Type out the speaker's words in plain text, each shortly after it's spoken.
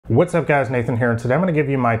What's up guys, Nathan here, and today I'm going to give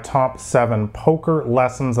you my top 7 poker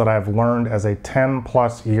lessons that I've learned as a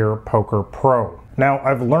 10+ year poker pro. Now,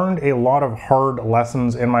 I've learned a lot of hard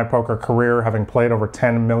lessons in my poker career, having played over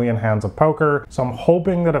 10 million hands of poker, so I'm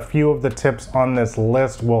hoping that a few of the tips on this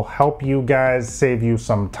list will help you guys, save you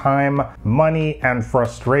some time, money, and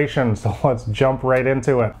frustration. So let's jump right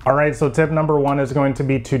into it. Alright, so tip number 1 is going to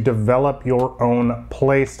be to develop your own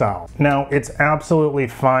play style. Now, it's absolutely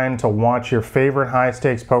fine to watch your favorite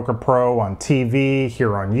high-stakes poker pro on TV,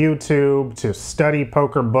 here on YouTube, to study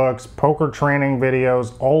poker books, poker training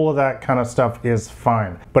videos, all of that kind of stuff is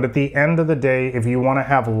fine. But at the end of the day, if you want to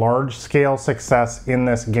have large-scale success in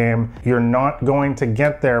this game, you're not going to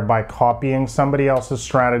get there by copying somebody else's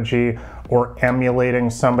strategy or emulating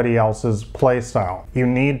somebody else's play style. You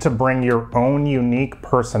need to bring your own unique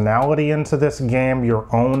personality into this game, your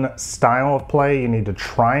own style of play. You need to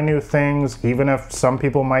try new things, even if some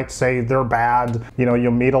people might say they're bad. You know,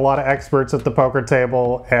 you'll meet a lot of experts at the poker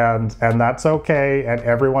table, and that's okay, and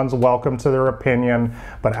everyone's welcome to their opinion.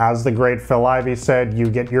 But as the great Phil Ivey said, you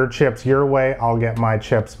get your chips your way, I'll get my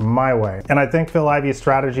chips my way. And I think Phil Ivey's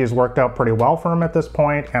strategy has worked out pretty well for him at this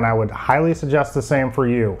point, and I would highly suggest the same for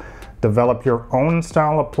you. Develop your own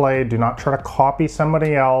style of play. Do not try to copy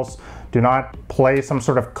somebody else. Do not play some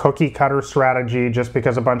sort of cookie cutter strategy just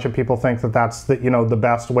because a bunch of people think that that's the, the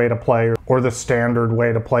best way to play or the standard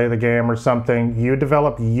way to play the game or something. You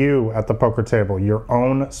develop you at the poker table, your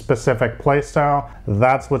own specific play style.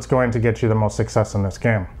 That's what's going to get you the most success in this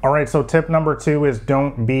game. All right, so tip number 2 is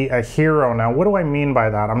don't be a hero. Now, what do I mean by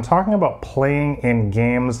that? I'm talking about playing in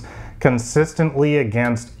games consistently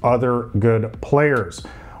against other good players.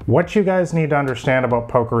 What you guys need to understand about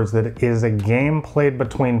poker is that it is a game played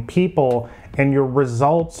between people, and your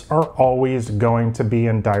results are always going to be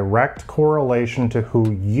in direct correlation to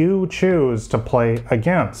who you choose to play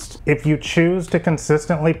against. If you choose to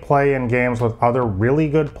consistently play in games with other really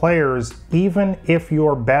good players, even if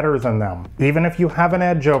you're better than them, even if you have an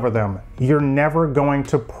edge over them, you're never going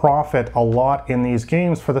to profit a lot in these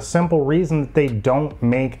games for the simple reason that they don't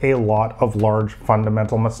make a lot of large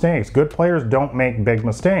fundamental mistakes. Good players don't make big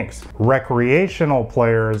mistakes. Recreational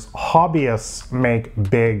players, hobbyists,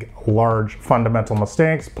 make big, large fundamental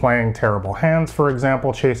mistakes, playing terrible hands, for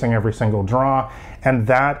example, chasing every single draw, and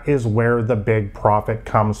that is where the big profit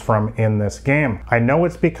comes from in this game. I know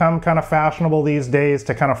it's become kind of fashionable these days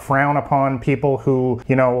to kind of frown upon people who,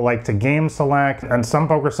 like to game select, and some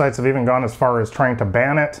poker sites have even gone as far as trying to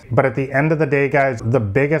ban it. But at the end of the day, guys, the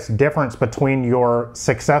biggest difference between your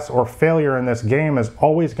success or failure in this game is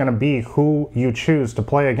always going to be who you choose to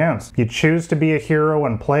play against. You choose to be a hero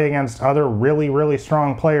and play against other really, really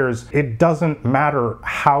strong players. It doesn't matter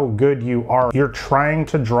how good you are. You're trying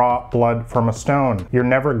to draw blood from a stone. You're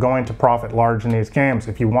never going to profit large in these games.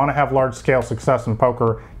 If you want to have large-scale success in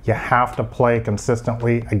poker, you have to play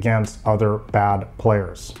consistently against other bad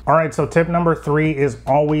players. All right, so tip number 3 is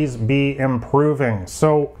always be improving.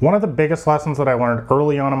 So one of the biggest lessons that I learned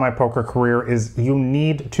early on in my poker career is you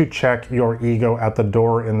need to check your ego at the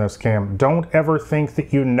door in this game. Don't ever think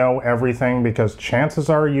that you know everything, because chances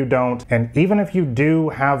are you don't. And even if you do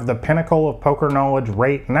have the pinnacle of poker knowledge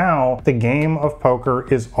right now, the game of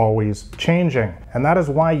poker is always changing. And that is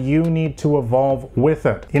why you need to evolve with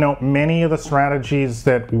it. Many of the strategies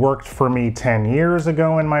that worked for me 10 years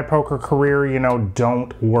ago in my poker career,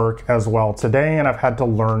 don't work as well today, and I've had to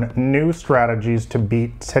learn new strategies to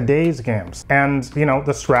beat today's games. And,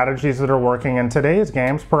 the strategies that are working in today's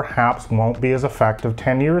games perhaps won't be as effective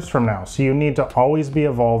 10 years from now. So you need to always be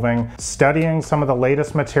evolving, studying some of the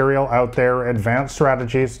latest material out there, advanced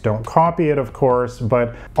strategies. Don't copy it, of course,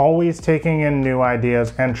 but always taking in new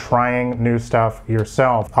ideas and trying new stuff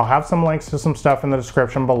yourself. I'll have some links to some stuff in the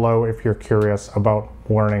description below if you're curious about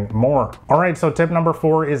learning more. All right, so tip number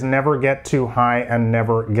 4 is never get too high and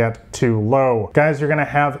never get too low. Guys, you're gonna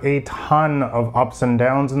have a ton of ups and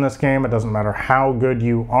downs in this game. It doesn't matter how good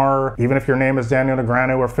you are. Even if your name is Daniel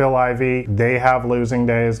Negreanu or Phil Ivey, they have losing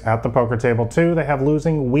days at the poker table too. They have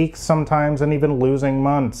losing weeks sometimes, and even losing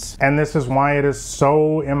months. And this is why it is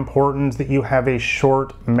so important that you have a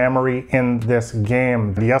short memory in this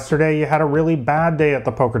game. Yesterday, you had a really bad day at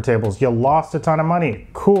the poker tables. You lost a ton of money.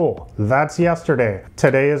 Cool, that's yesterday.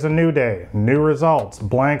 Today is a new day, new results,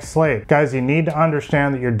 blank slate. Guys, you need to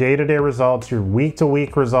understand that your day-to-day results, your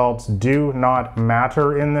week-to-week results do not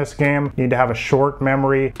matter in this game. You need to have a short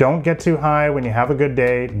memory. Don't get too high when you have a good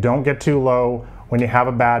day. Don't get too low when you have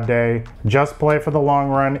a bad day. Just play for the long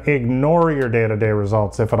run. Ignore your day-to-day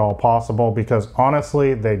results if at all possible, because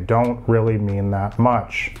honestly, they don't really mean that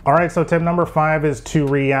much. All right, so tip number 5 is to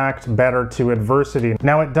react better to adversity.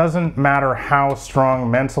 Now, it doesn't matter how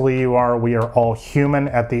strong mentally you are, we are all human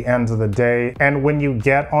at the end of the day, and when you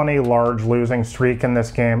get on a large losing streak in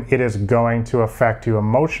this game, it is going to affect you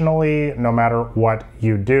emotionally no matter what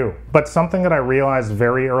you do. But something that I realized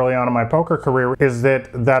very early on in my poker career is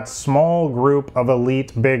that small group of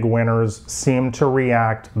elite big winners seem to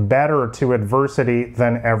react better to adversity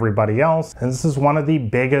than everybody else, and this is one of the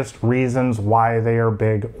biggest reasons why they are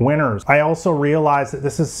big winners. I also realized that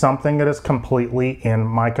this is something that is completely in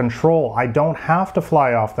my control. I don't have to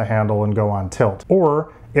fly off the handle and go on tilt.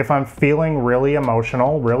 Or if I'm feeling really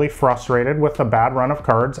emotional, really frustrated with a bad run of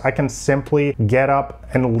cards, I can simply get up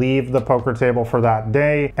and leave the poker table for that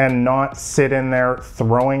day and not sit in there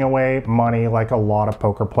throwing away money like a lot of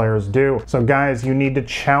poker players do. So guys, you need to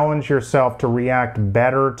challenge yourself to react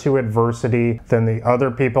better to adversity than the other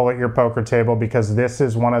people at your poker table, because this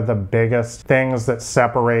is one of the biggest things that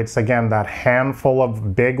separates, again, that handful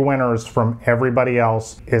of big winners from everybody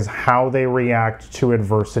else, is how they react to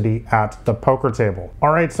adversity at the poker table.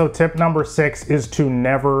 All right, so tip number 6 is to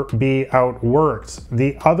never be outworked.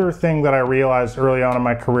 The other thing that I realized early on in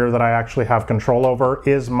my career that I actually have control over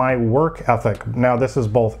is my work ethic. Now, this is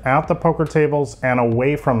both at the poker tables and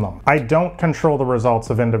away from them. I don't control the results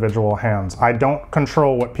of individual hands. I don't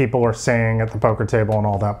control what people are saying at the poker table and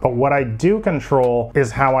all that. But what I do control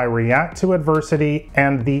is how I react to adversity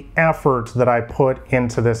and the effort that I put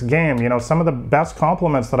into this game. You know, some of the best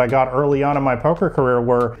compliments that I got early on in my poker career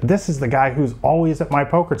were, "This is the guy who's always at my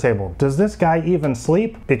poker table. Does this guy even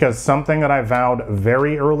sleep?" Because something that I vowed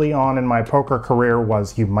very early on in my poker career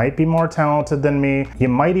was, you might be more talented than me, you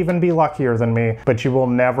might even be luckier than me, but you will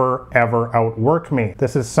never ever outwork me.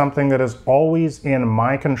 This is something that is always in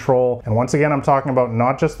my control. And once again, I'm talking about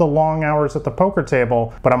not just the long hours at the poker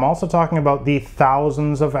table, but I'm also talking about the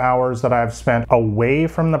thousands of hours that I've spent away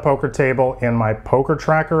from the poker table in my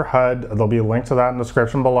PokerTracker HUD. There'll be a link to that in the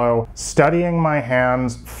description below, studying my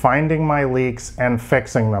hands, finding my leaks, and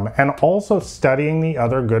fixing them, and also studying the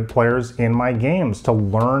other good players in my games to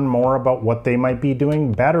learn more about what they might be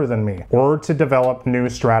doing better than me, or to develop new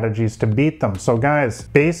strategies to beat them. So guys,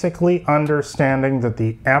 basically understanding that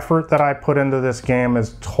the effort that I put into this game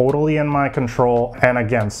is totally in my control. And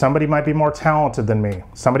again, somebody might be more talented than me,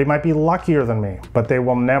 somebody might be luckier than me, but they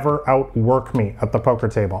will never outwork me at the poker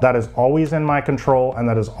table. That is always in my control, and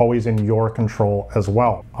that is always in your control as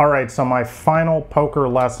well. All right, so my final poker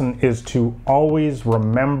lesson is to always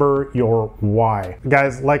remember your why.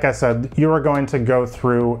 Guys, like I said, you are going to go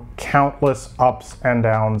through countless ups and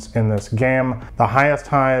downs in this game, the highest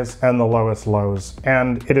highs and the lowest lows.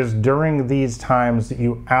 And it is during these times that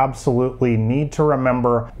you absolutely need to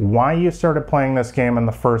remember why you started playing this game in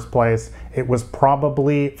the first place. It was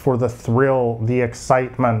probably for the thrill, the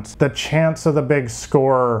excitement, the chance of the big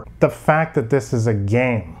score, the fact that this is a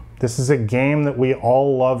game. This is a game that we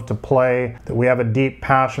all love to play, that we have a deep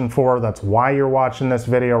passion for. That's why you're watching this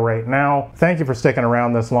video right now. Thank you for sticking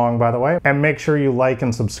around this long, by the way. And make sure you like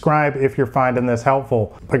and subscribe if you're finding this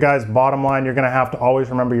helpful. But guys, bottom line, you're gonna have to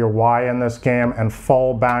always remember your why in this game and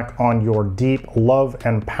fall back on your deep love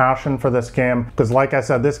and passion for this game. Because like I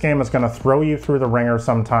said, this game is gonna throw you through the ringer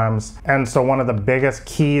sometimes. And so one of the biggest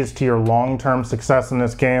keys to your long-term success in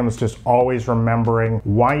this game is just always remembering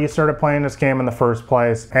why you started playing this game in the first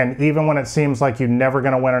place. And even when it seems like you're never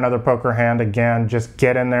going to win another poker hand again, just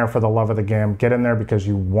get in there for the love of the game. Get in there because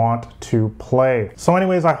you want to play. So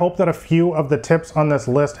anyways, I hope that a few of the tips on this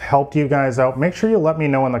list helped you guys out. Make sure you let me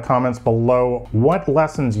know in the comments below what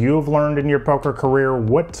lessons you've learned in your poker career,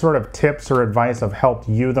 what sort of tips or advice have helped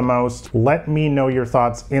you the most. Let me know your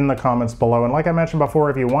thoughts in the comments below. And like I mentioned before,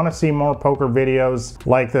 if you want to see more poker videos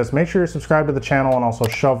like this, make sure you're subscribed to the channel and also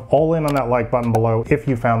shove all in on that like button below if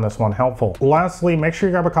you found this one helpful. Lastly, make sure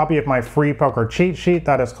you grab a copy of my free poker cheat sheet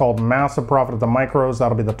that is called Massive Profit at the Micros.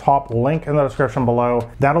 That'll be the top link in the description below.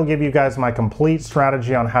 That'll give you guys my complete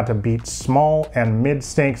strategy on how to beat small and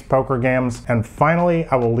mid-stakes poker games. And finally,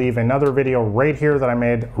 I will leave another video right here that I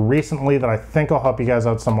made recently that I think will help you guys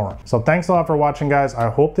out some more. So thanks a lot for watching, guys. I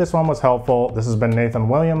hope this one was helpful. This has been Nathan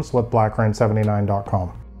Williams with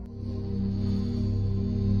BlackRain79.com.